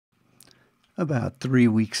About 3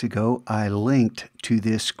 weeks ago, I linked to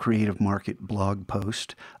this Creative Market blog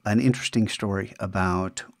post an interesting story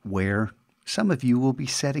about where some of you will be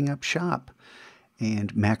setting up shop,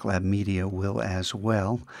 and MacLab Media will as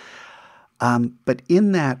well. But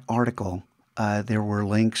in that article, there were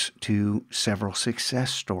links to several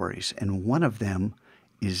success stories, and one of them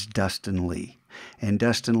is Dustin Lee. And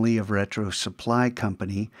Dustin Lee of Retro Supply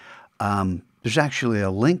Company, there's actually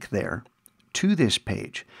a link there to this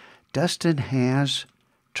page. Dustin has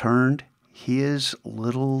turned his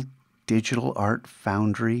little digital art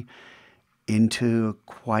foundry into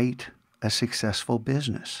quite a successful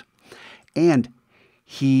business. And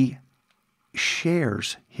he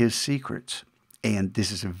shares his secrets. And this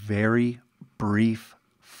is a very brief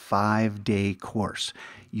 5-day course.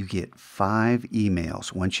 You get 5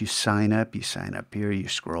 emails. Once you sign up here, you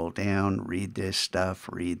scroll down, read this stuff,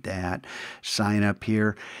 read that, sign up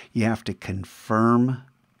here. You have to confirm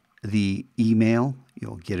the email.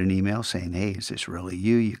 You'll get an email saying, hey, is this really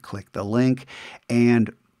you? You click the link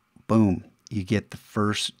and boom, you get the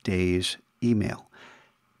first day's email.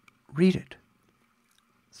 Read it.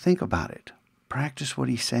 Think about it. Practice what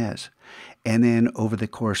he says. And then over the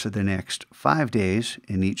course of the next 5 days,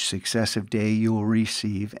 in each successive day, you will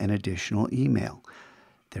receive an additional email.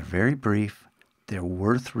 They're very brief, they're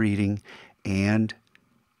worth reading, and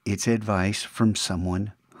it's advice from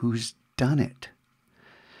someone who's done it.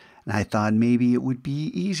 And I thought maybe it would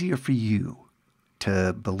be easier for you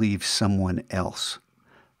to believe someone else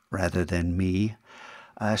rather than me.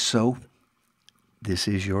 So this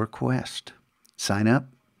is your quest. Sign up,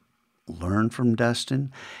 learn from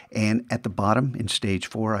Dustin, and at the bottom in stage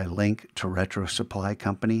 4, I link to Retro Supply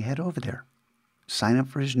Company. Head over there. Sign up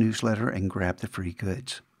for his newsletter and grab the free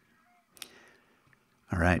goods.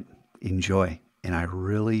 All right, enjoy. And I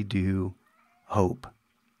really do hope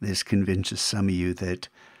this convinces some of you that,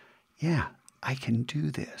 yeah, I can do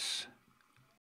this.